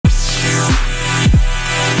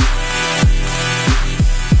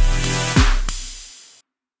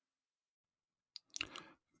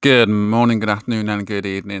Good morning, good afternoon, and good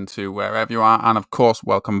evening to wherever you are. And of course,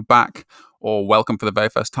 welcome back or welcome for the very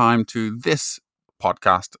first time to this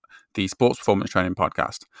podcast, the Sports Performance Training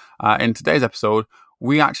Podcast. In today's episode,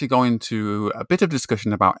 we actually go into a bit of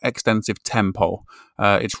discussion about extensive tempo,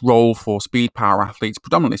 its role for speed power athletes,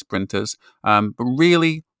 predominantly sprinters. But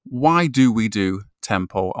really, why do we do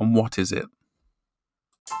tempo and what is it?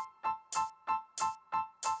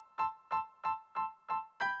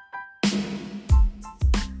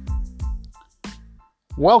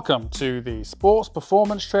 Welcome to the Sports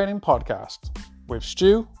Performance Training Podcast with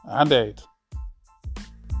Stu and Aid.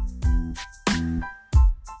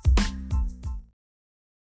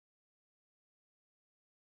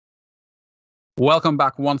 Welcome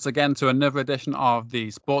back once again to another edition of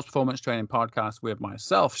the Sports Performance Training Podcast with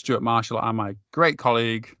myself, Stuart Marshall, and my great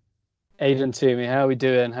colleague, Aidan Toomey. How are we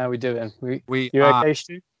doing? You are okay,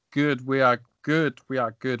 Stu? good. We are good.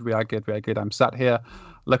 I'm sat here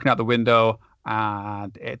looking out the window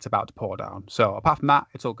and it's about to pour down. So apart from that,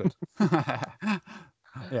 it's all good.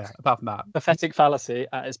 Yeah, apart from that. Pathetic fallacy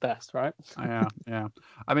at its best, right? Yeah.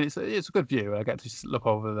 I mean, it's a good view. I get to look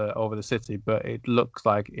over the city, but it looks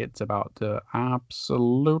like it's about to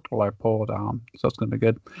absolutely pour down. So it's going to be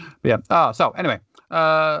good. But yeah. So anyway,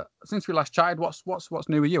 since we last chatted, what's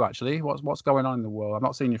new with you actually? What's going on in the world? I've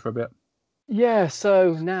not seen you for a bit. Yeah,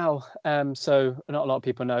 so now, so not a lot of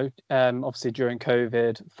people know, obviously during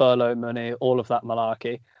COVID, furlough money, all of that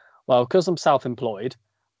malarkey. Well, because I'm self-employed,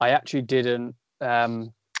 I actually didn't, I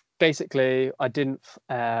didn't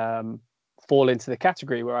fall into the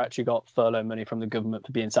category where I actually got furlough money from the government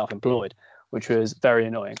for being self-employed, which was very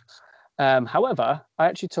annoying. However, I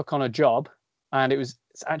actually took on a job and it's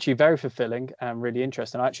actually very fulfilling and really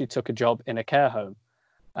interesting. I actually took a job in a care home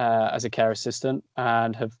as a care assistant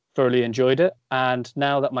and have thoroughly enjoyed it. And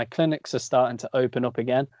now that my clinics are starting to open up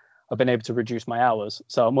again, I've been able to reduce my hours.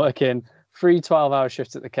 So I'm working 3 12-hour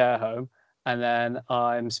shifts at the care home, and then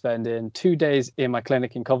I'm spending 2 days in my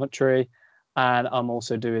clinic in Coventry, and I'm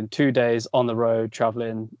also doing 2 days on the road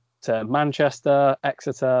traveling to Manchester,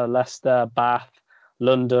 Exeter, Leicester, Bath,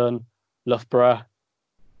 London, Loughborough.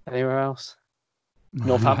 Anywhere else?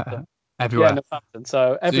 Northampton. Everywhere. Yeah, Northampton.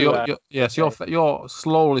 So everywhere. So you're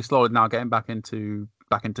slowly now getting back into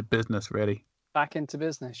business, really. Back into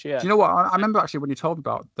business, yeah. Do you know what? I remember actually when you told me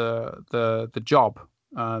about the job.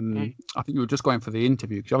 I think you were just going for the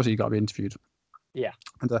interview because obviously you got to be interviewed. Yeah.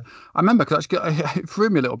 And I remember because it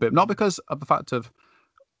threw me a little bit, not because of the fact of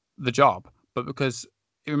the job, but because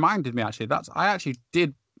it reminded me actually that I actually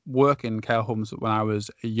did work in care homes when I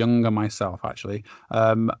was younger myself. Actually,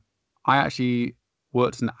 I actually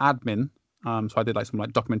worked as an admin. So I did some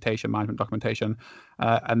management documentation,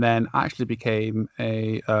 and then actually became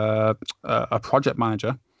a project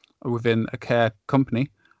manager within a care company,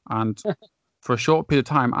 and for a short period of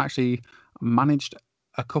time, actually managed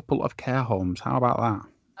a couple of care homes. How about that?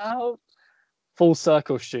 Oh, full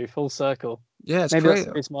circle, Stu. Full circle. Yeah, it's maybe great. That's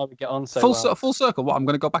the reason why we get on so well. Full circle. What? I'm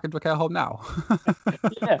going to go back into a care home now.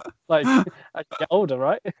 Yeah, as you get older,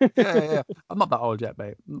 right? yeah. I'm not that old yet,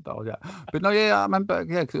 mate. I'm not that old yet. But no, I remember.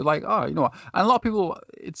 Yeah, because you know what? And a lot of people,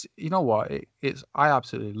 I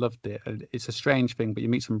absolutely loved it. And it's a strange thing, but you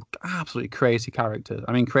meet some absolutely crazy characters.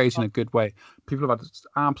 I mean, crazy in a good way. People have had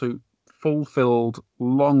absolute fulfilled,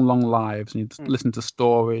 long lives, and you listen to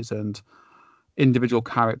stories and individual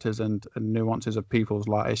characters and nuances of people's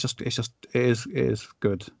lives. It is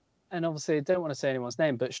good. And obviously, I don't want to say anyone's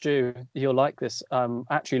name, but Stu, you'll like this.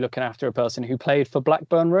 Actually looking after a person who played for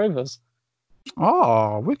Blackburn Rovers.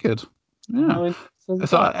 Oh, wicked! Yeah. So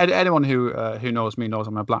that? anyone who knows me knows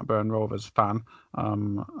I'm a Blackburn Rovers fan,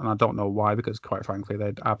 and I don't know why, because quite frankly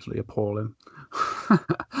they're absolutely appalling.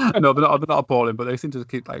 No, they're not appalling, but they seem to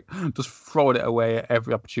keep just throwing it away at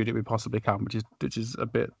every opportunity we possibly can, which is a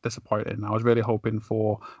bit disappointing. I was really hoping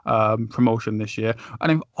for promotion this year,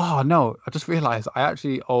 and I just realised I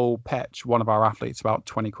actually owe Petch, one of our athletes, about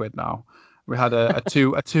 20 quid now. We had a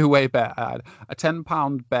two-way bet. I had a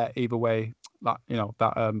 £10 bet either way. That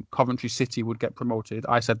Coventry City would get promoted.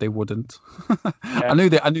 I said they wouldn't. Yeah.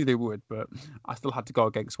 I knew they would, but I still had to go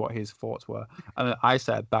against what his thoughts were. And then I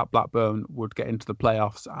said that Blackburn would get into the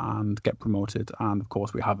playoffs and get promoted, and of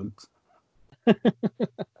course we haven't.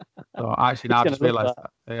 So actually now I just realised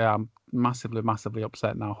that. Yeah, I'm massively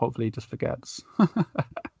upset now. Hopefully he just forgets.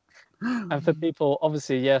 And for people,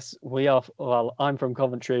 obviously, yes, we are. Well, I'm from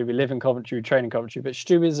Coventry. We live in Coventry, we train in Coventry. But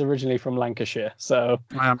Stu is originally from Lancashire, so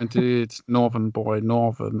I am indeed northern boy.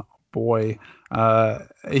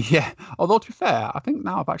 Yeah. Although to be fair, I think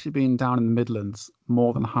now I've actually been down in the Midlands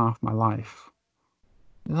more than half my life.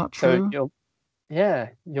 Is that true? So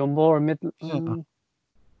you're more a Midland. Yeah.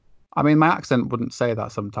 I mean, my accent wouldn't say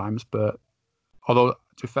that sometimes, but although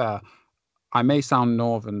to be fair, I may sound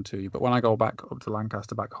northern to you, but when I go back up to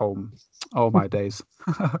Lancaster, back home, oh my days.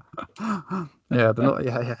 Yeah,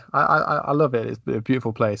 yeah. I love it. It's a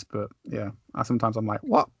beautiful place, but yeah, sometimes I'm like,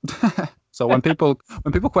 what? So when people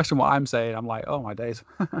question what I'm saying, I'm like, oh my days.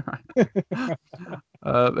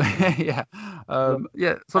 Yeah,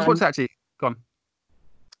 yeah. So I was And, actually gone.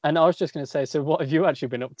 and I was just going to say, so what have you actually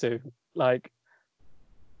been up to? Like,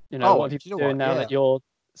 Oh, what have you do you been know doing what? now Yeah. that you're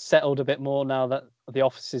settled a bit more? Now that the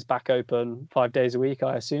office is back open 5 days a week,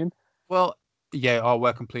 I assume. Well, yeah. Oh,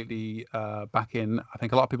 we're completely back in. I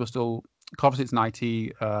think a lot of people still, 'cause obviously it's an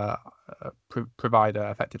IT provider,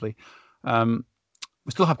 effectively. We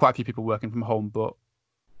still have quite a few people working from home, but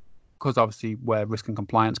because obviously we're risk and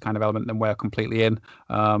compliance kind of element, then we're completely in.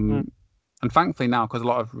 And thankfully now, because a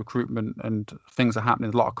lot of recruitment and things are happening,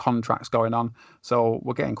 there's a lot of contracts going on. So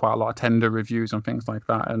we're getting quite a lot of tender reviews and things like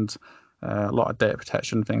that, and a lot of data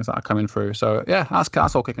protection things that are coming through. So yeah,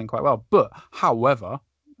 that's all kicking quite well. But however,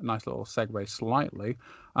 a nice little segue slightly.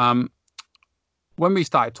 When we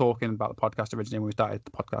started talking about the podcast originally, when we started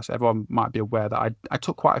the podcast, everyone might be aware that I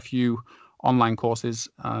took quite a few online courses,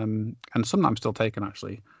 and some I'm still taking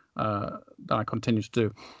actually, that I continue to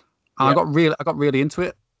do. And I got really into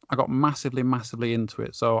it. I got massively into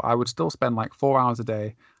it. So I would still spend like 4 hours a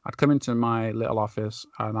day. I'd come into my little office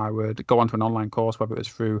and I would go onto an online course, whether it was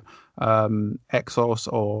through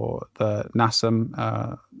Exos or the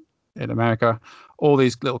NASM in America, all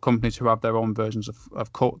these little companies who have their own versions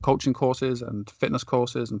of coaching courses and fitness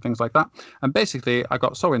courses and things like that. And basically, I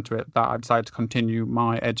got so into it that I decided to continue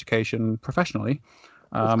my education professionally.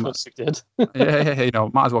 Of course you did. Yeah,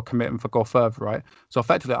 might as well commit and go further, right? So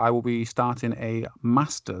effectively, I will be starting a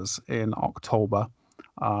master's in October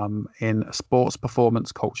in sports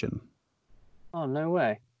performance coaching. Oh, no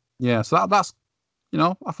way. Yeah, so that's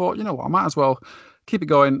I thought, what, I might as well keep it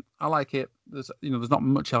going. I like it. There's not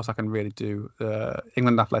much else I can really do.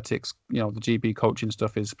 England Athletics, the GB coaching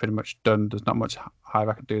stuff is pretty much done. There's not much higher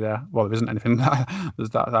I can do there. Well, there isn't anything. There's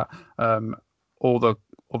that. All the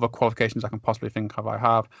other qualifications I can possibly think of I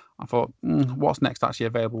have. I thought, what's next actually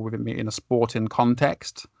available within me in a sporting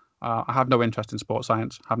context? I have no interest in sports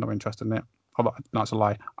science. Have no interest in it. Although, no, it's a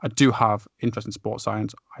lie. I do have interest in sports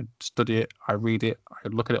science. I study it. I read it. I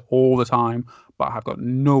look at it all the time. But I have got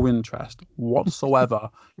no interest whatsoever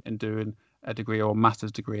in doing a degree or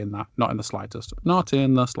master's degree in that. Not in the slightest. Not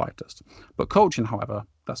in the slightest. But coaching, however,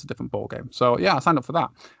 that's a different ballgame. So yeah, I signed up for that.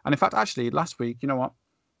 And in fact, actually, last week, you know what?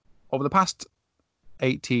 Over the past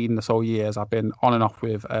 18 or so years, I've been on and off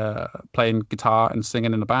with playing guitar and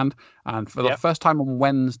singing in a band. And for the first time on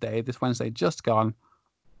this Wednesday just gone,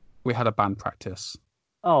 we had a band practice.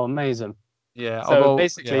 Oh, amazing. Yeah. So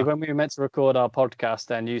basically, when we were meant to record our podcast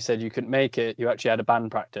and you said you couldn't make it, you actually had a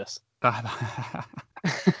band practice.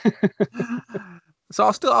 So I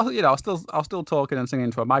was still talking and singing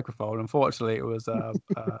into a microphone. Unfortunately, it was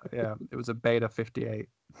it was a Beta 58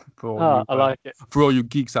 I like it. For all you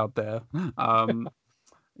geeks out there.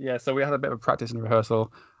 So we had a bit of practice and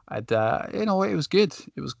rehearsal, and it was good.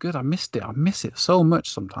 It was good. I missed it. I miss it so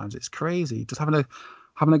much sometimes. It's crazy. Just having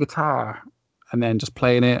a guitar and then just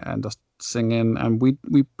playing it and just singing. And we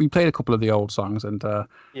played a couple of the old songs, and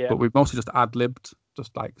but we've mostly just ad-libbed,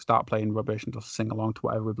 just like start playing rubbish and just sing along to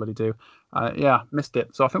whatever we bloody do. Missed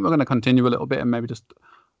it. So I think we're going to continue a little bit and maybe just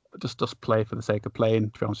play for the sake of playing,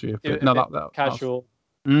 to be honest with you. No, that casual.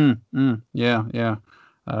 Yeah.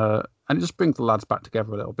 And it just brings the lads back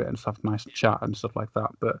together a little bit and just have a nice chat and stuff like that.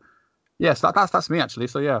 But yes, that's me actually.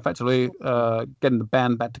 So yeah, effectively getting the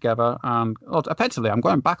band back together, and effectively I'm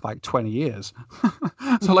going back like 20 years.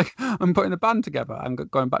 So like I'm putting the band together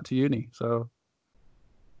and going back to uni. So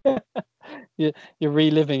you're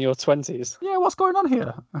reliving your 20s. Yeah, what's going on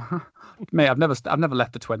here? Mate, I've never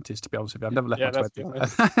left the 20s, to be honest with you. I've never left my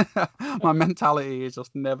 20s. My mentality is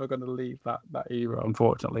just never going to leave that era,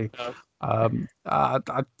 unfortunately. No. You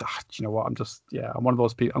know what? I'm one of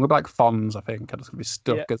those people. I'm going to be like Fonz, I think. I'm just going to be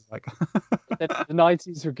stuck as like... The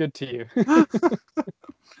 90s were good to you.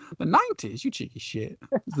 The 90s? You cheeky shit.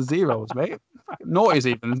 It's the zeros, mate. Noughties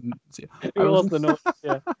even. It was the noughties,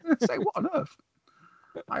 yeah. Say, what on earth?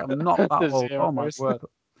 I am not that old. Oh my word!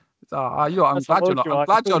 I'm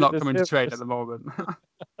glad you're not coming to train at the moment.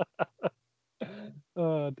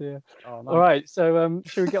 Oh dear! Oh, no. All right, so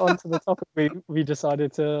should we get on to the topic we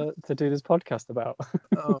decided to do this podcast about?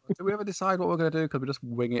 Do we ever decide what we're going to do? Because we just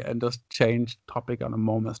wing it and just change topic on a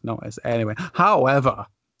moment's notice. Anyway, however,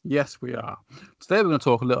 yes, we are. Today we're going to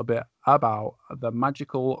talk a little bit about the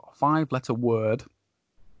magical 5-letter word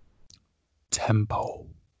tempo.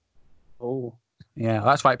 Oh. Yeah,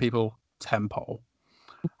 that's right, people. Tempo.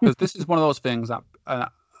 because this is one of those things that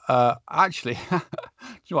actually, do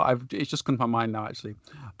you know what? It's just come to my mind now. Actually,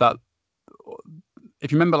 that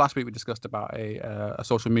if you remember last week we discussed about a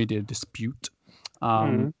social media dispute.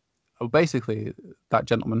 Mhm. Well, basically, that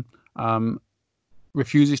gentleman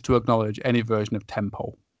refuses to acknowledge any version of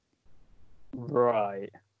tempo, Right.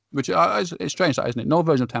 which it's strange, that isn't it? No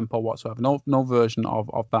version of tempo whatsoever. No version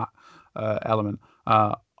of that element.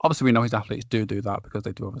 Obviously, we know his athletes do that because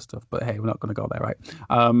they do other stuff. But hey, we're not going to go there, right?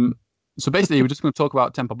 So basically, we're just going to talk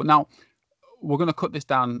about tempo. But now we're going to cut this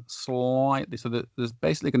down slightly, so that there's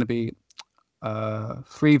basically going to be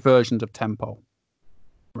 3 versions of tempo.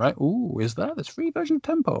 Right? Ooh, is there? There's 3 versions of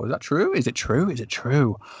tempo. Is that true? Is it true? Is it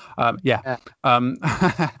true? Yeah.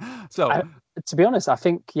 So To be honest, I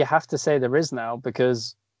think you have to say there is now,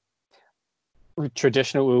 because we'll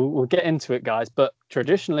get into it, guys, but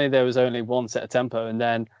traditionally there was only one set of tempo, and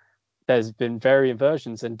then there's been varying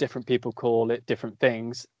versions and different people call it different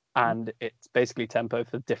things, and it's basically tempo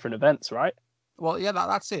for different events, right? well, yeah,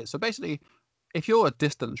 that's it. So basically, if you're a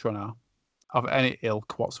distance runner of any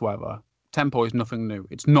ilk whatsoever, tempo is nothing new.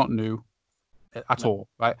 It's not new at all,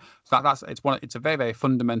 right? So it's a very, very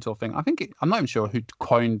fundamental thing. I think I'm not even sure who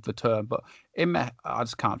coined the term, but I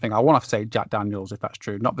just can't think. I want to say Jack Daniels, if that's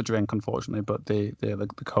true, not the drink, unfortunately, but the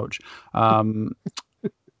coach.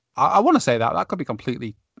 I want to say that could be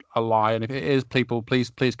completely a lie, and if it is, people please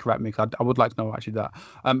correct me, because I would like to know actually that.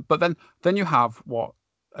 But then you have what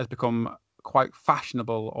has become quite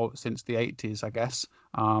fashionable since the 80s, I guess,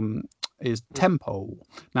 is tempo.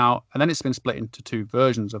 Now, and then it's been split into 2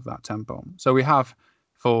 versions of that tempo. So we have,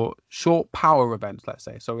 for short power events, let's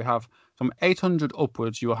say, so we have from 800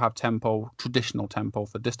 upwards, you will have tempo, traditional tempo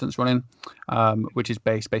for distance running, which is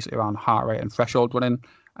based basically around heart rate and threshold running.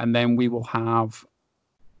 And then we will have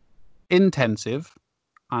intensive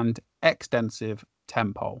and extensive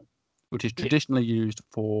tempo, which is traditionally used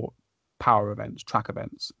for power events, track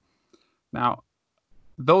events. Now,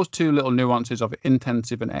 those 2 little nuances of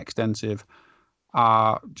intensive and extensive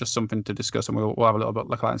are just something to discuss, and we'll have a little bit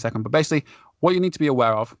look at that in a second. But basically, what you need to be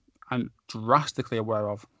aware of, and drastically aware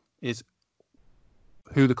of, is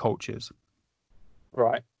who the coach is.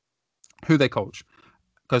 Right. Who they coach.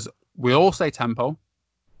 Because we all say tempo,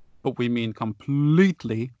 but we mean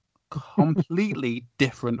completely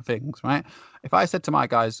different things, right? If I said to my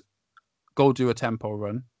guys, go do a tempo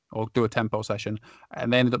run or do a tempo session,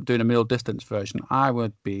 and they ended up doing a middle distance version, I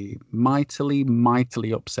would be mightily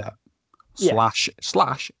upset. Yeah.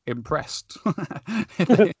 Slash impressed.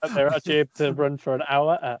 They're actually able to run for an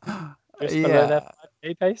hour at just below their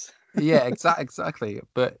 5K pace. Yeah, exactly.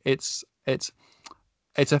 But it's a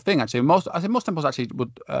thing actually. Most tempos actually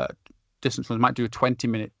would distance runners might do a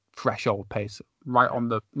 20-minute threshold pace, right on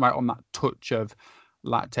that touch of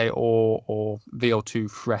lactate or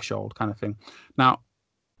VO2 threshold kind of thing. Now,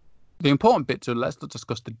 the important bit let's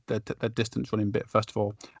discuss the distance running bit first of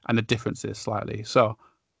all, and the differences slightly. So,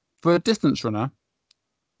 for a distance runner,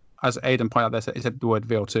 as Aidan pointed out there, he said the word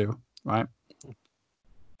VO2, right?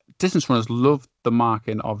 Distance runners love the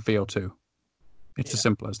marking of VO2. It's as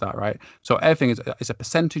simple as that, right? So everything is a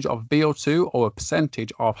percentage of VO2 or a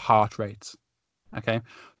percentage of heart rate. Okay,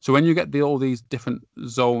 so when you get all these different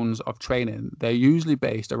zones of training, they're usually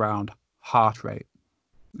based around heart rate.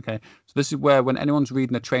 Okay, so this is where, when anyone's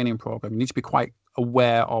reading a training program, you need to be quite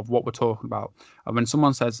aware of what we're talking about. And when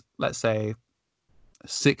someone says, let's say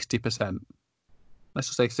 60%, let's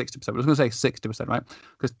just say 60%, we're just going to say 60%, right?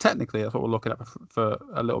 Because technically that's what we're looking at for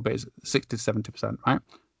a little bit, is 60 to 70%, right?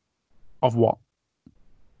 Of what?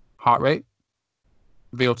 Heart rate,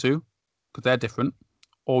 VO2, because they're different,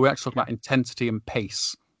 or we're actually talking about intensity and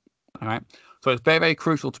pace. All right. So it's very, very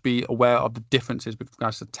crucial to be aware of the differences with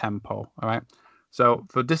regards to tempo. All right. So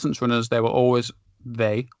for distance runners,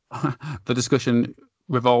 the discussion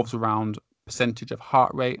revolves around percentage of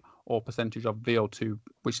heart rate or percentage of VO2,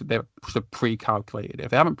 which they're pre-calculated.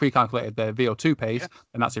 If they haven't pre-calculated their VO2 pace,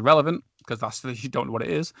 then that's irrelevant, because you don't know what it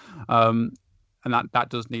is. And that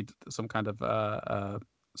does need some kind of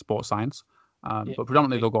sports science. But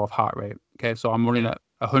predominantly they'll go off heart rate. Okay, so I'm running at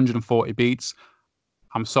 140 beats.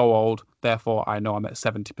 I'm so old, therefore I know I'm at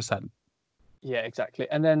 70%. Yeah, exactly.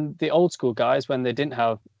 And then the old school guys, when they didn't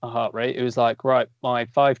have a heart rate, it was like, right, my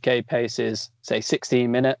 5K pace is, say,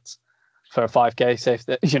 16 minutes for a 5K, safe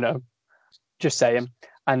that, just saying.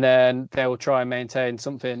 And then they will try and maintain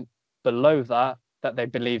something below that they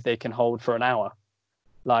believe they can hold for an hour.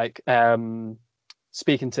 Like,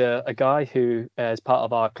 speaking to a guy who is part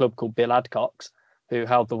of our club called Bill Adcox, who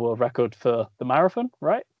held the world record for the marathon,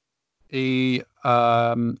 right? What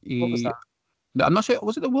was that? No, I'm not sure.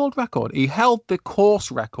 Was it the world record? He held the course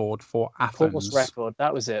record for Athens. Course record.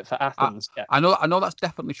 That was it for Athens. Yeah. I know that's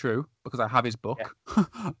definitely true because I have his book.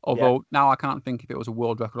 Although now I can't think if it was a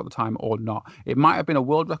world record at the time or not. It might have been a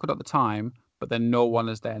world record at the time, but then no one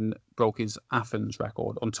has then broke his Athens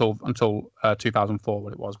record until 2004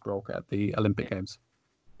 when it was broke at the Olympic Games.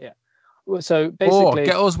 Yeah. Well, so basically,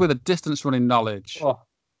 get us with a distance running knowledge. Oh,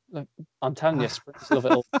 look, I'm telling you, sprinters love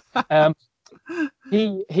it all.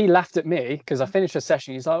 He laughed at me because I finished a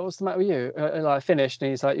session. He's like, "What's the matter with you?" And I finished,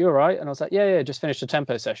 and he's like, "You all right?" And I was like, "Yeah, just finished a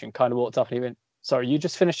tempo session." Kind of walked off, and he went, "Sorry, you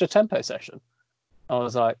just finished a tempo session?" I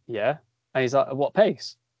was like, "Yeah." And he's like, "At what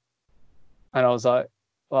pace?" And I was like,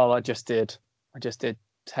 "Well, I just did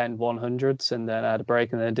 10 100s, and then I had a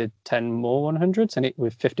break, and then I did 10 more 100s, and it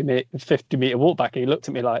with 50 meter walk back." And he looked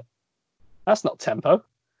at me like, "That's not tempo."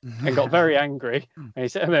 And got very angry, and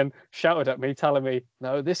then shouted at me, telling me,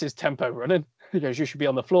 "No, this is tempo running." He goes, "You should be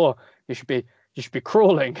on the floor. You should be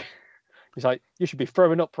crawling." He's like, "You should be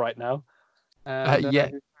throwing up right now." And, yeah,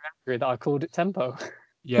 he was very angry that I called it tempo.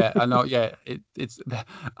 Yeah, I know. Yeah, it's.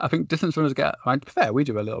 I think distance runners get. I mean, to be fair, we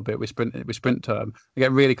do a little bit with sprint term. They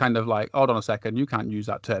get really kind of like, hold on a second, you can't use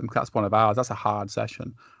that term. That's one of ours. That's a hard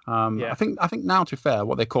session. I think now, to be fair,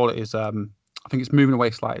 what they call it is, I think it's moving away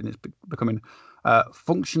slightly and it's becoming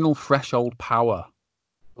functional threshold power.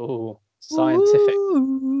 Oh, scientific.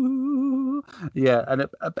 Ooh. Yeah, and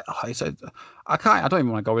I don't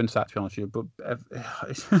even want to go into that, to be honest with you.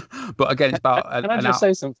 But again, it's about. Can I just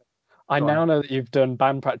say something? I now know that you've done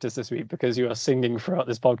band practice this week because you are singing throughout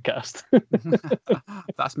this podcast.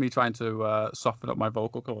 That's me trying to soften up my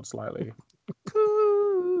vocal cords slightly.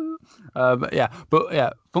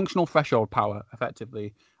 Functional threshold power,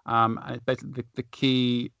 effectively, and it's basically the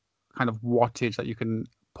key kind of wattage that you can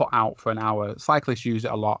put out for an hour. Cyclists use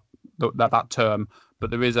it a lot, that term, but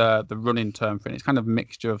there is the running term for it. It's kind of a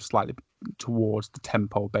mixture of slightly towards the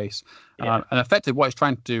tempo base, and effectively what it's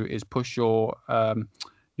trying to do is push your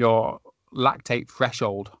lactate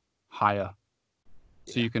threshold higher,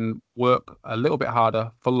 so you can work a little bit harder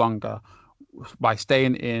for longer by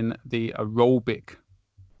staying in the aerobic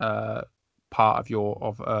part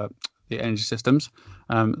of the energy systems.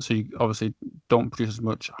 So you obviously don't produce as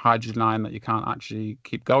much hydrogen ion that you can't actually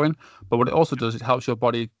keep going. But what it also does, it helps your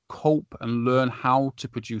body cope and learn how to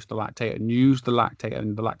produce the lactate and use the lactate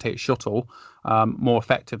and the lactate shuttle more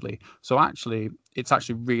effectively. So actually, it's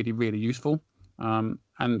actually really, really useful. And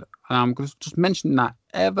I'm going to just mention that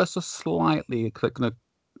ever so slightly. I'm going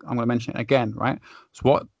to mention it again, right? So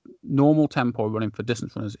what normal tempo running for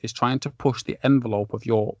distance runners is trying to push the envelope of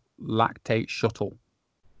your lactate shuttle.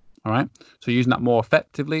 All right. So using that more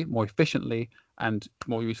effectively, more efficiently, and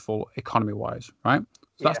more useful economy-wise, right?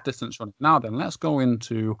 So that's distance running. Now then, let's go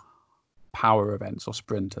into power events or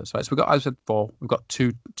sprinters. Right. So as I said before, we've got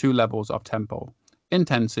two levels of tempo: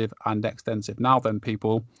 intensive and extensive. Now then,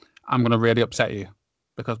 people, I'm going to really upset you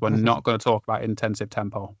because we're not going to talk about intensive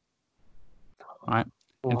tempo. All right.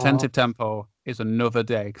 Intensive tempo is another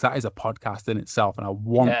day because that is a podcast in itself, and I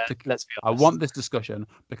want this discussion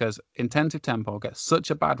because intensive tempo gets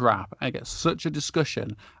such a bad rap and it gets such a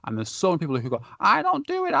discussion, and there's so many people who go, I don't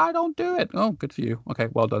do it. Oh, good for you. Okay,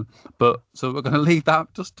 well done. But so we're going to leave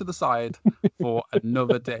that just to the side for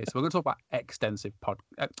another day. So we're going to talk about extensive tempo.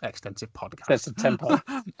 Extensive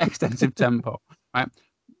tempo, right?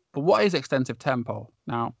 But what is extensive tempo?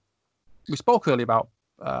 Now, we spoke earlier about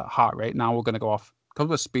heart rate. Now we're going to go off, because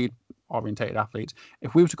we're speed-orientated athletes.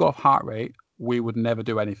 If we were to go off heart rate, we would never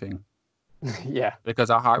do anything. Yeah. Because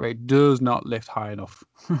our heart rate does not lift high enough,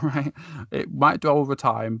 right? It might do over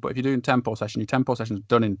time, but if you're doing tempo session, your tempo session is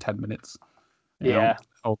done in 10 minutes. You know,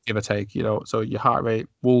 or give or take, so your heart rate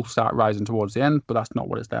will start rising towards the end, but that's not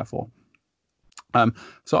what it's there for.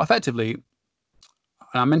 So effectively,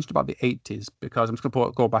 and I mentioned about the 80s because I'm just going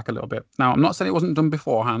to go back a little bit. Now, I'm not saying it wasn't done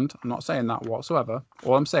beforehand. I'm not saying that whatsoever.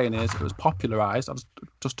 All I'm saying is it was popularized. I've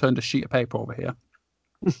just turned a sheet of paper over here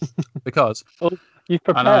because... Well, you've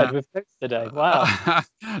prepared with notes today. Wow.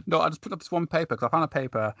 No, I just put up this one paper because I found a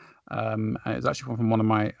paper, and it's actually from one of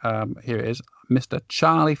my... here it is, Mr.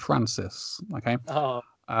 Charlie Francis. Okay. Oh.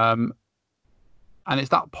 And it's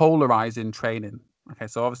that polarizing training. Okay,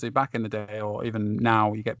 so obviously back in the day, or even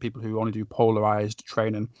now, you get people who only do polarized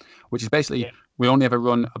training, which is basically we only ever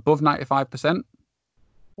run above 95%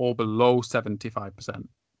 or below 75%.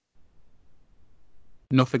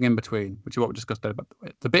 Nothing in between, which is what we discussed there. But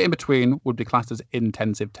the bit in between would be classed as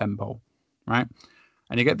intensive tempo, right?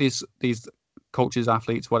 And you get these coaches,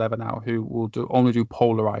 athletes, whatever now, who will only do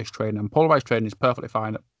polarized training. And polarized training is perfectly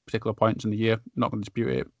fine at particular points in the year. Not going to dispute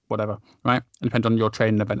it, whatever, right? And depends on your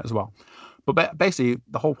training event as well. But basically,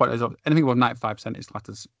 the whole point is anything above 95% is classed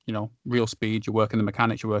as, real speed. You're working the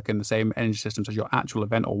mechanics, you're working the same energy systems as your actual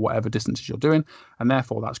event or whatever distances you're doing, and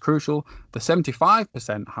therefore that's crucial. The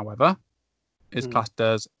 75%, however, is classed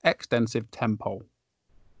as extensive tempo.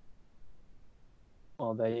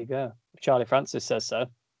 Well, there you go. Charlie Francis says so.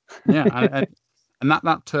 Yeah, and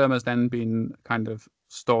that term has then been kind of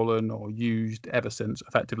stolen or used ever since,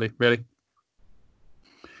 effectively, really.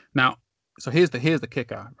 Now, so here's the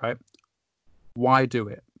kicker, right? Why do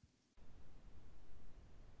it?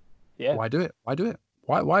 Yeah. Why do it?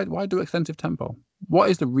 Why do extensive tempo? What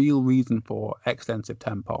is the real reason for extensive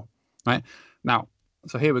tempo? Right? Now,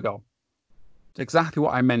 so here we go. It's exactly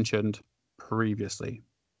what I mentioned previously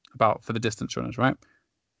about for the distance runners, right?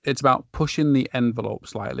 It's about pushing the envelope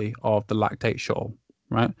slightly of the lactate shuttle,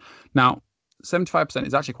 right? Now, 75%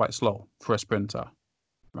 is actually quite slow for a sprinter,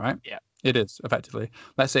 right? Yeah. It is, effectively.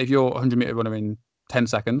 Let's say if you're a 100-meter runner in 10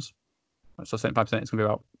 seconds, so 75%, it's going to be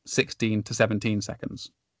about 16 to 17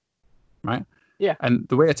 seconds, right? Yeah. And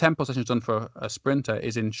the way a tempo session is done for a sprinter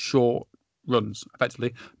is in short runs,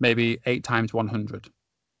 effectively, maybe 8 times 100,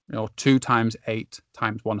 2 times 8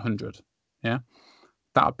 times 100, yeah?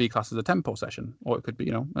 That would be classed as a tempo session, or it could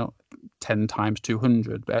be, 10 times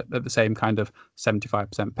 200 at the same kind of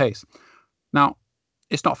 75% pace. Now,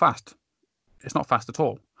 it's not fast. It's not fast at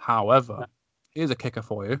all. However, here's a kicker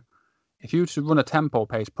for you. If you were to run a tempo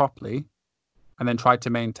pace properly and then try to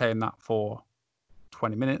maintain that for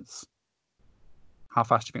 20 minutes, how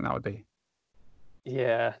fast do you think that would be?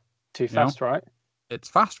 Yeah, too fast, right? It's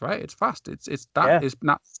fast, right? It's fast.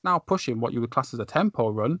 That's now pushing what you would class as a tempo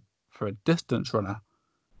run for a distance runner.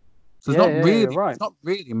 So there's not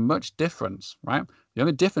really much difference, right? The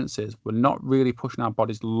only difference is we're not really pushing our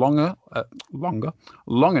bodies long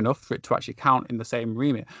enough for it to actually count in the same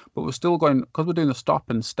remit. But we're still going, because we're doing the stop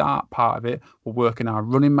and start part of it, we're working our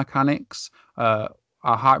running mechanics. Our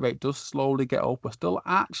heart rate does slowly get up. We're still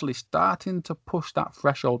actually starting to push that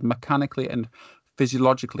threshold mechanically and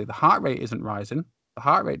physiologically. The heart rate isn't rising. The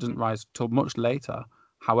heart rate doesn't rise till much later.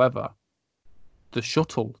 However, the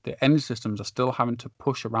shuttle, the energy systems are still having to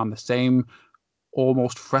push around the same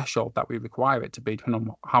almost threshold that we require it to be, depending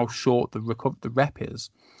on how short the rep is.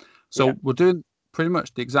 So we're doing pretty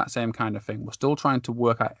much the exact same kind of thing. We're still trying to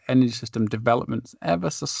work out energy system developments ever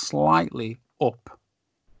so slightly up,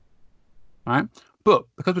 right? But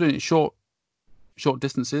because we're doing it short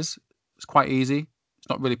distances, it's quite easy. It's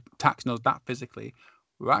not really taxing us that physically.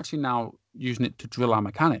 We're actually now using it to drill our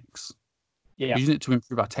mechanics. Yeah. We're using it to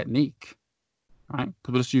improve our technique. Right?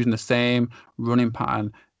 Because we're just using the same running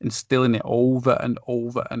pattern, instilling it over and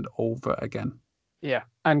over and over again. Yeah,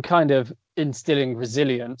 and kind of instilling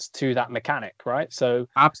resilience to that mechanic, right? So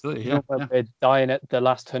absolutely, when we're dying at the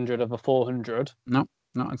last 100 of a 400. No,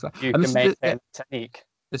 not exactly. You can maintain technique.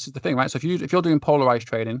 This is the thing, right? So if you're doing polarized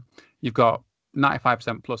training, you've got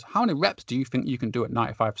 95% plus. How many reps do you think you can do at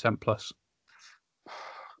 95% plus?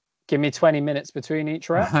 Give me 20 minutes between each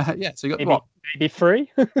rep. Yeah, so you got maybe 3.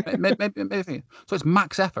 maybe. So it's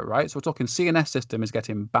max effort, right? So we're talking CNS system is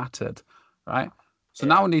getting battered, right? So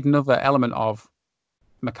now we need another element of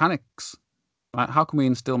mechanics, right? How can we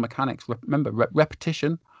instill mechanics? Remember,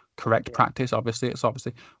 repetition, correct practice. Obviously,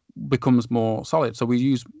 becomes more solid. So we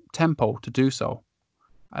use tempo to do so.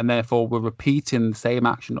 And therefore, we're repeating the same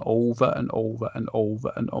action over and over and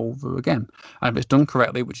over and over again. And if it's done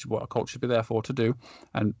correctly, which is what a coach should be there for to do,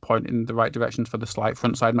 and point in the right directions for the slight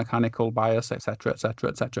front side mechanical bias, etc.,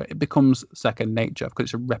 it becomes second nature because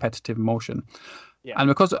it's a repetitive motion. Yeah. And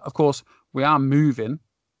because, of course, we are moving,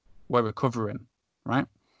 we're recovering, right?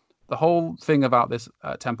 The whole thing about this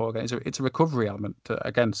tempo, again, is it's a recovery element,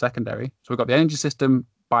 again, secondary. So we've got the energy system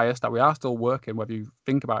bias that we are still working, whether you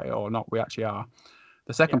think about it or not, we actually are.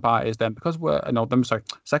 The second part is then, because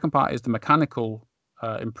second part is the mechanical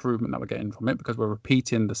improvement that we're getting from it, because we're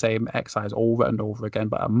repeating the same exercise over and over again,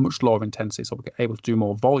 but at a much lower intensity, so we're able to do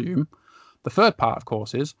more volume. The third part, of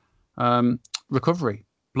course, is recovery,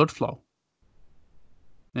 blood flow.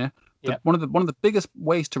 Yeah. One of the biggest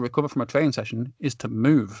ways to recover from a training session is to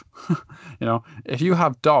move. If you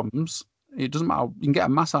have DOMS, it doesn't matter. You can get a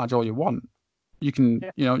massage all you want. You can,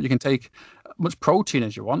 you can take as much protein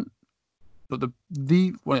as you want. But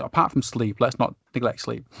apart from sleep, let's not neglect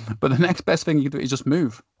sleep. But the next best thing you can do is just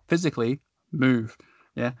move. Physically move.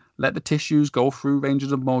 Yeah. Let the tissues go through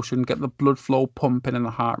ranges of motion, get the blood flow pumping and the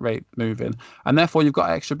heart rate moving. And therefore you've got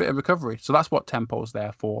an extra bit of recovery. So that's what tempo is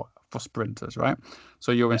there for sprinters, right?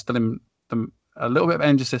 So you're instilling them a little bit of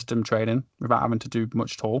energy system training without having to do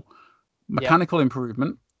much at all, mechanical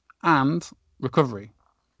improvement and recovery.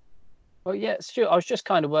 Well, yeah, Stuart, I was just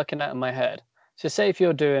kind of working out in my head. So say if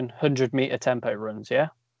you're doing 100-meter tempo runs, yeah?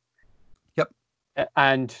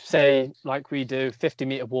 And say, like we do,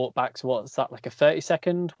 50-meter walk back. So what's that, like a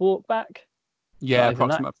 30-second walk back? Yeah,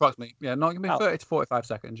 approximately. Yeah, no, it can be Oh. 30 to 45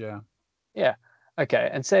 seconds. Yeah. Yeah. Okay.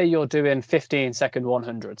 And say you're doing 15-second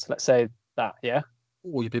 100s. Let's say that. Yeah.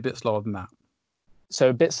 Oh, you'd be a bit slower than that. So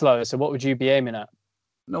a bit slower. So what would you be aiming at?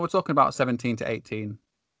 No, we're talking about 17 to 18.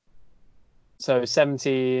 So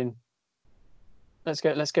 17. Let's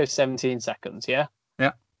go 17 seconds. Yeah.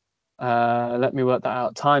 Yeah. Let me work that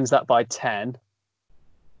out. Times that by 10.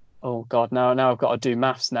 Oh God, now I've got to do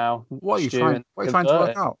maths now. What are you trying to work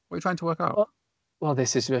out? What are you trying to work out? Well,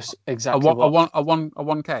 this is just exactly a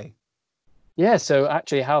 1K. Yeah. So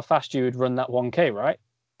actually, how fast you would run that 1K, right?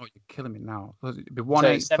 Oh, you're killing me now. It'd be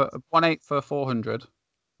 1.8 for 400.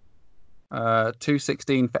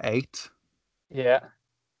 2:16 for 8. Yeah.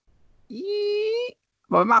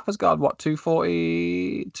 My math has got what,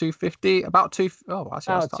 240, 250, about 2. Oh,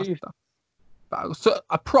 actually, so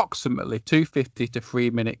approximately 250 to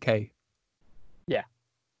 3-minute K. Yeah.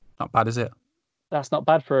 Not bad, is it? That's not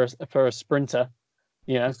bad for a sprinter.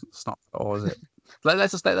 You know, it's not, or is it?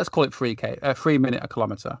 let's call it 3K, 3 minute a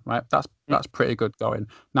kilometer, right? That's pretty good going.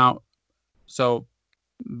 Now, so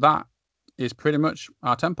that is pretty much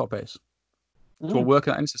our tempo pace. So we're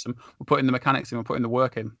working out in system. We're putting the mechanics in. We're putting the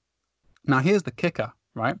work in. Now, here's the kicker,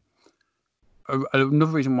 right?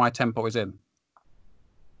 Another reason why tempo is in.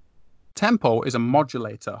 Tempo is a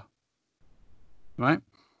modulator, right?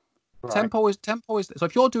 Tempo is so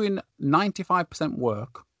if you're doing 95%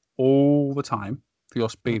 work all the time for your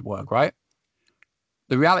speed work, right?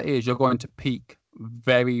 The reality is you're going to peak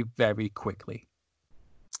very, very quickly.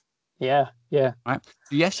 Yeah. Right.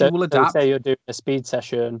 So yes, you will adapt. Say you're doing a speed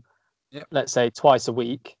session, let's say twice a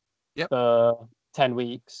week. Yep. For 10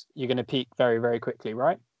 weeks, you're going to peak very, very quickly,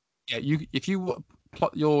 right? Yeah. If you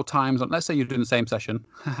plot your times on, let's say you're doing the same session,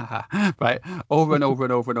 right, over and over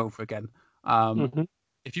and over and over again.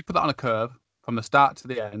 If you put that on a curve from the start to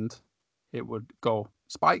the end, it would go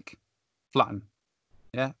spike, flatten.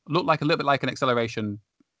 Yeah. Look like a little bit like an acceleration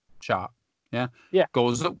chart. Yeah. Yeah.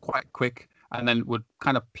 Goes up quite quick and then would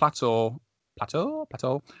kind of plateau.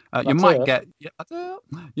 You might get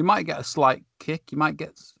a slight kick. It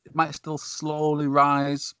might still slowly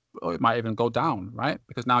rise, or it might even go down, right?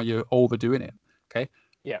 Because now you're overdoing it. Okay.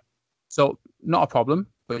 Yeah. So not a problem,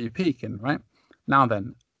 but you're peaking, right? Now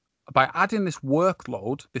then, by adding this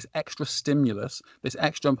workload, this extra stimulus, this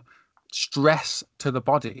extra stress to the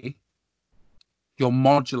body, you're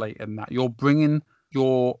modulating that. You're bringing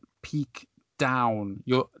your peak down.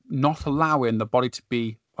 You're not allowing the body to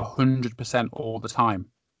be 100% all the time.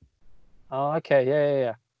 Oh, okay.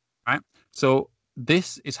 Yeah. Right. So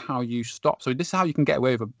this is how you stop. So this is how you can get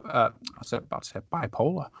away with I was about to say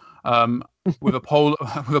bipolar. With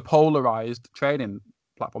a polarized training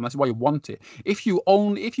platform. That's why you want it. If you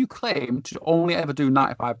claim to only ever do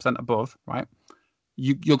 95% above, right?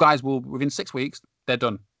 Your guys will, within 6 weeks, they're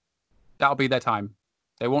done. That'll be their time.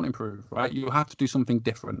 They won't improve, right? You have to do something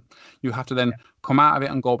different. You have to then come out of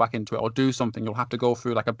it and go back into it, or do something. You'll have to go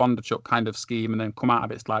through like a Bondarchuk kind of scheme and then come out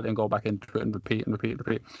of it slightly and go back into it and repeat.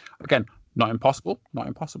 Again, not impossible,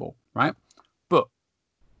 right? But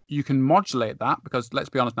you can modulate that, because let's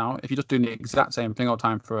be honest now, if you're just doing the exact same thing all the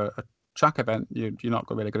time for a track event, you're not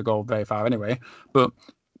really going to go very far anyway. But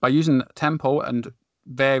by using tempo and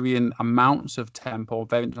varying amounts of tempo,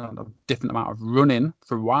 different amount of running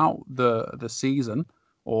throughout the season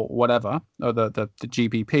or whatever, or the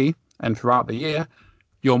GBP, and throughout the year,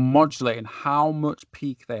 you're modulating how much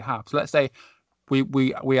peak they have. So let's say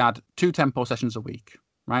we add 2 tempo sessions a week,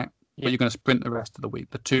 right? Yeah. But you're going to sprint the rest of the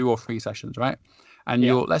week, the 2 or 3 sessions, right? And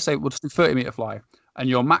let's say we'll just do 30-meter fly, and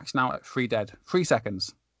you're maxed out at 3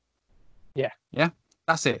 seconds. Yeah,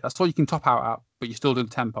 that's it. That's all you can top out at, but you're still doing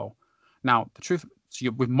tempo. Now the truth, so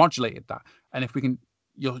we've modulated that, and if we can,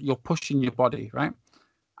 you're pushing your body, right?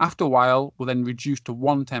 After a while, we'll then reduce to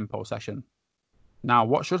 1 tempo session. Now,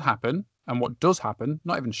 what should happen, and what does happen,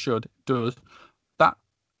 not even should, does, that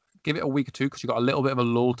give it a week or 2, because you've got a little bit of a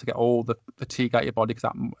lull to get all the fatigue out of your body, because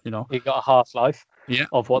that, you've got a half-life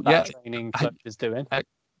of what that training is doing.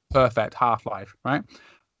 Perfect half-life, right?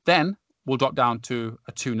 Then we'll drop down to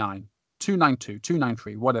a 2.9. 292,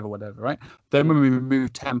 293, whatever, right? Then when we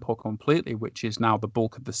remove tempo completely, which is now the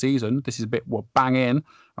bulk of the season, this is a bit what bang in,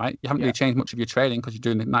 right? You haven't really changed much of your training because you're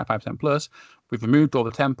doing the 95% plus. We've removed all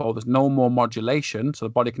the tempo. There's no more modulation, so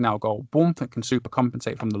the body can now go boom, it can super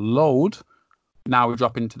compensate from the load. Now we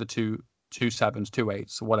drop into the 2.7s,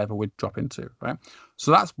 2.8s, whatever we drop into, right?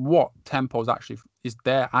 So that's what tempo is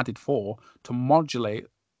there added for, to modulate,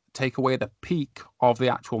 take away the peak of the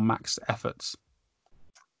actual max efforts.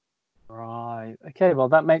 Right. Okay. Well,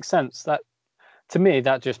 that makes sense. That, to me,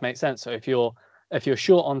 that just makes sense. So if you're if you're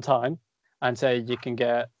short on time, and say you can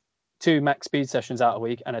get 2 max speed sessions out a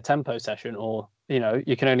week and a tempo session, or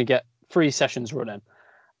you can only get 3 sessions running,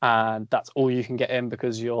 and that's all you can get in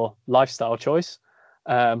because of your lifestyle choice.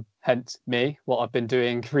 Hence me, what I've been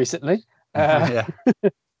doing recently. Yeah.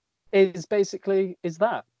 is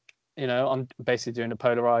that I'm basically doing a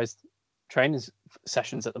polarized training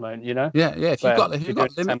sessions at the moment. Yeah. If you've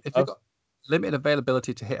got limited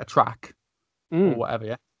availability to hit a track or whatever,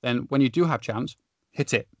 yeah, then when you do have chance,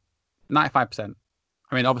 hit it 95%.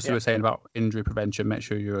 I mean, obviously, we're saying about injury prevention, make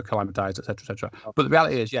sure you're acclimatized, etc. But the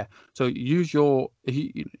reality is, yeah. So if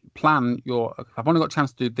you plan if I've only got a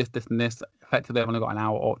chance to do this, and this, effectively, I've only got an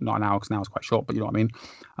hour, or not an hour because an hour is quite short, but you know what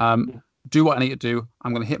I mean. Do what I need to do.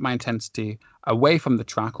 I'm going to hit my intensity away from the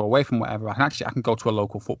track or away from whatever. I can go to a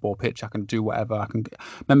local football pitch. I can do whatever.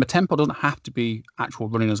 Remember, tempo doesn't have to be actual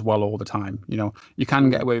running as well all the time. You can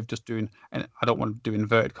get away with just doing, and I don't want to do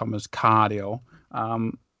inverted commas, cardio.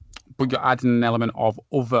 But you're adding an element of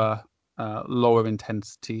other lower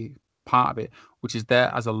intensity part of it, which is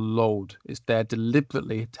there as a load. It's there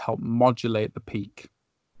deliberately to help modulate the peak.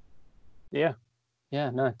 Yeah,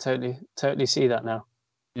 no, totally see that now.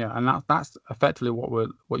 Yeah, and that's effectively what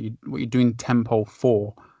you're doing tempo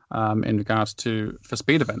for, in regards to for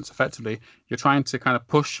speed events. Effectively, you're trying to kind of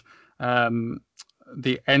push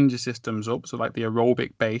the energy systems up, so like the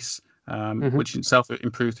aerobic base, which itself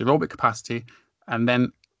improves the aerobic capacity, and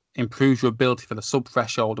then improves your ability for the sub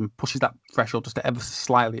threshold and pushes that threshold just ever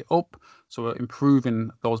slightly up. So we're improving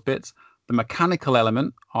those bits. The mechanical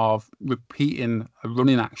element of repeating a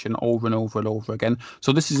running action over and over and over again.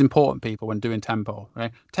 So this is important, people, when doing tempo.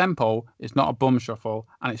 Right? Tempo is not a bum shuffle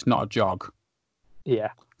and it's not a jog. Yeah.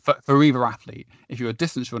 For either athlete, if you're a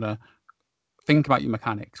distance runner, think about your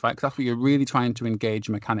mechanics, right? Because that's what you're really trying to engage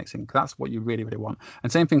your mechanics in. Because that's what you really, really want.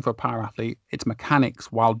 And same thing for a power athlete. It's mechanics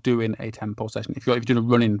while doing a tempo session. If you're doing a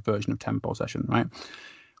running version of tempo session, right?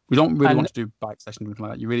 We don't really want to do bike sessions or anything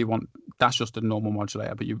like that. You really want, that's just a normal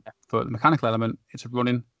modulator. But for the mechanical element, it's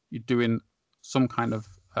running. You're doing some kind of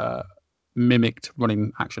mimicked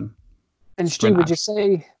running action. And Stu, would you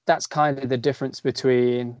say that's kind of the difference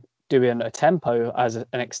between doing a tempo as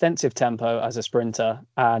an extensive tempo as a sprinter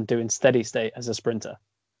and doing steady state as a sprinter?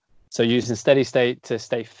 So using steady state to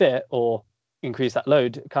stay fit or increase that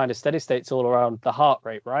load, kind of steady state's all around the heart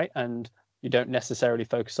rate, right? And you don't necessarily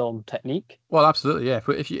focus on technique. Well, absolutely, yeah.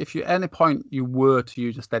 If you at any point you were to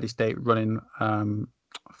use a steady state running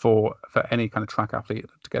for any kind of track athlete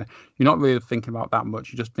together, you're not really thinking about that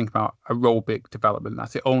much. You just think about aerobic development.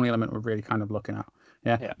 That's the only element we're really kind of looking at.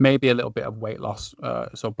 Yeah. Maybe a little bit of weight loss,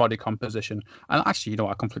 so body composition. And actually,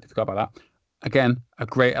 I completely forgot about that. Again, a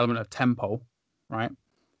great element of tempo, right?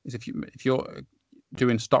 Is if you're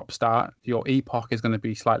doing stop start, your epoch is going to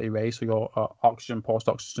be slightly raised, so your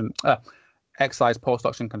exercise post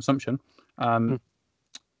oxygen consumption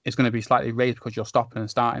is going to be slightly raised because you're stopping and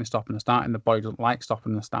starting. The body doesn't like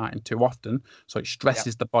stopping and starting too often, so it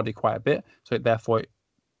stresses the body quite a bit. So therefore,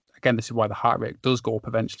 again, this is why the heart rate does go up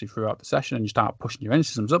eventually throughout the session, and you start pushing your energy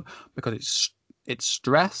systems up because it's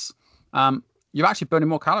stress. You're actually burning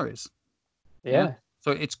more calories. Yeah.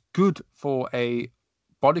 So it's good for a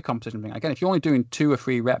body composition thing. Again, if you're only doing 2 or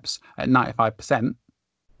 3 reps at 95%,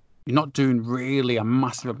 you're not doing really a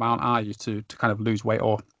massive amount, are you, to kind of lose weight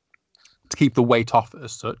or to keep the weight off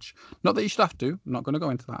as such. Not that you should have to. I'm not going to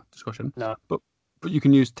go into that discussion. No. But you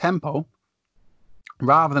can use tempo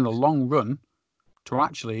rather than a long run to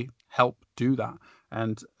actually help do that.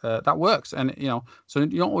 And that works. And, so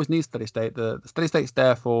you don't always need steady state. The steady state's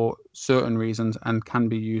there for certain reasons and can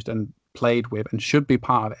be used and played with and should be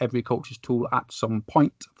part of every coach's tool at some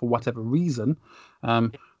point for whatever reason.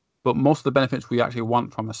 But most of the benefits we actually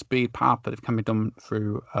want from a speed path that can be done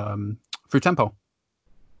through tempo.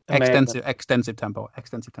 Extensive tempo.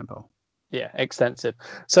 Yeah, extensive.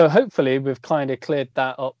 So hopefully we've kind of cleared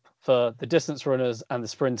that up for the distance runners and the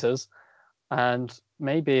sprinters. And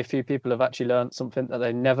maybe a few people have actually learned something that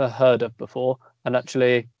they never heard of before and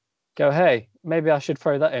actually go, hey, maybe I should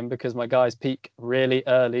throw that in because my guys peak really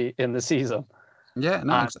early in the season. Yeah,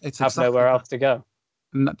 no, it's have exactly nowhere else to go.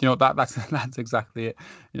 That's exactly it.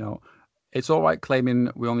 It's all right claiming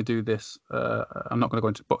we only do this. I'm not going to go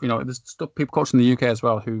into, but there's stuff people coaching in the UK as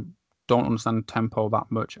well who don't understand tempo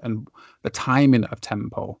that much and the timing of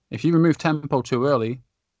tempo. If you remove tempo too early,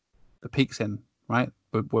 the peak's in, right?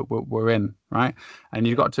 We're in, right? And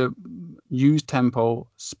you've got to use tempo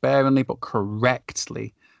sparingly but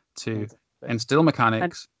correctly to instill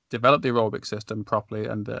mechanics, develop the aerobic system properly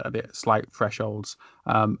and the slight thresholds.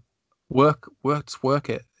 Work it, work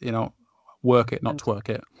it, not twerk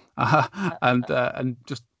it, and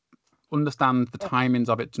just understand the timings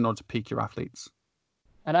of it in order to peak your athletes.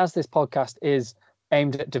 And as this podcast is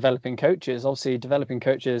aimed at developing coaches, obviously developing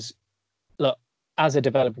coaches, look, as a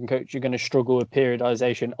developing coach, you're going to struggle with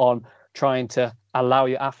periodization on trying to allow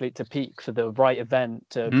your athlete to peak for the right event,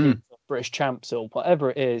 to peak for British champs or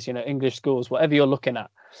whatever it is, English schools, whatever you're looking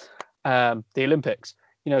at, the Olympics.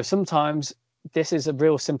 Sometimes this is a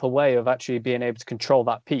real simple way of actually being able to control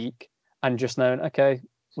that peak and just knowing, okay,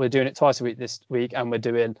 we're doing it twice a week this week and we're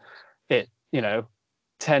doing it,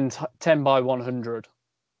 10 by 100,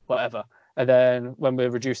 whatever. And then when we're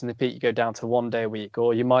reducing the peak, you go down to 1 day a week,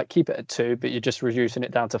 or you might keep it at 2, but you're just reducing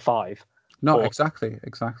it down to 5. No, exactly.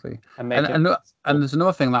 And there's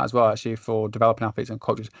another thing that as well, actually, for developing athletes and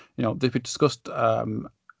coaches. We discussed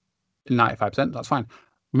 95%. That's fine.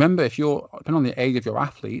 Remember, depending on the age of your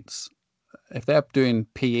athletes, if they're doing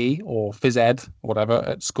PE or phys ed or whatever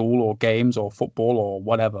at school or games or football or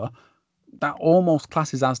whatever, that almost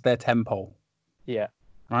classes as their tempo. Yeah.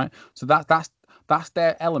 Right. So that's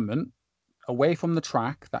their element away from the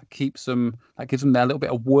track that gives them their little bit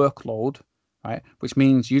of workload, right? Which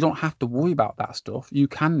means you don't have to worry about that stuff. You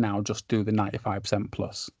can now just do the 95%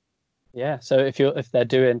 plus. Yeah. So if they're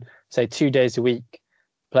doing, say, 2 days a week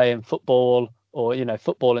playing football or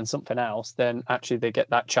football and something else, then actually they get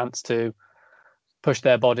that chance to push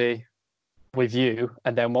their body with you.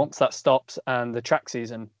 And then once that stops and the track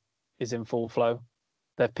season is in full flow,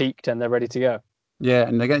 they're peaked and they're ready to go. Yeah,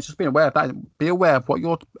 and again, it's just being aware of that. Be aware of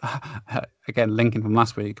what again, linking from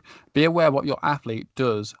last week, be aware of what your athlete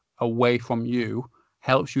does away from you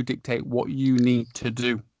helps you dictate what you need to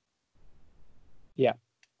do. Yeah.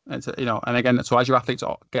 It's, and again, so as your athletes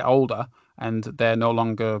get older and they're no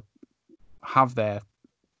longer have their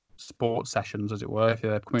sports sessions, as it were, if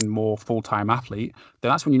they're becoming more full-time athlete,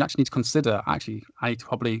 then that's when you actually need to consider, actually, I need to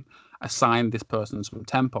probably assign this person some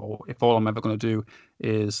tempo if all I'm ever going to do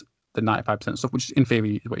is the 95% stuff, which in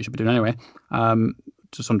theory is what you should be doing anyway,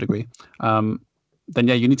 to some degree. Then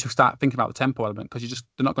yeah, you need to start thinking about the tempo element, because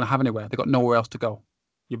they're not going to have anywhere. They've got nowhere else to go.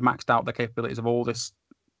 You've maxed out the capabilities of all this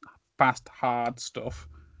fast, hard stuff.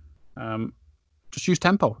 Just use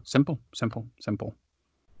tempo. Simple. I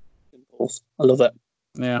love it.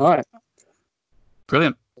 Yeah. All right.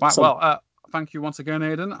 Brilliant. Right, well, thank you once again,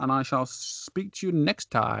 Aidan, and I shall speak to you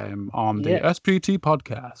next time on the SPT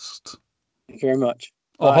podcast. Thank you very much.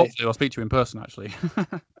 Or hopefully I'll speak to you in person, actually.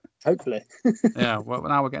 Hopefully. Yeah, well,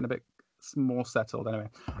 now we're getting a bit more settled anyway.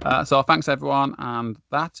 So thanks, everyone, and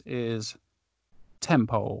that is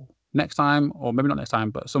tempo. Next time, or maybe not next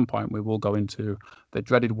time, but at some point, we will go into the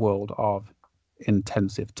dreaded world of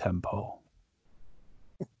intensive tempo.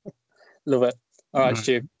 Love it. All right,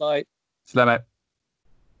 Stu. Bye. See you later, mate.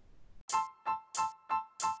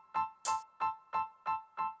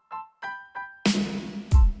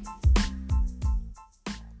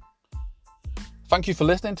 Thank you for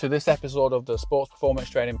listening to this episode of the Sports Performance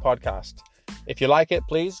Training Podcast. If you like it,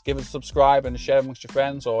 please give us a subscribe and share amongst your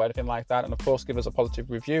friends or anything like that. And of course, give us a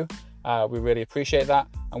positive review. We really appreciate that.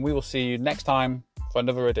 And we will see you next time for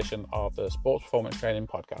another edition of the Sports Performance Training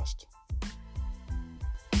Podcast.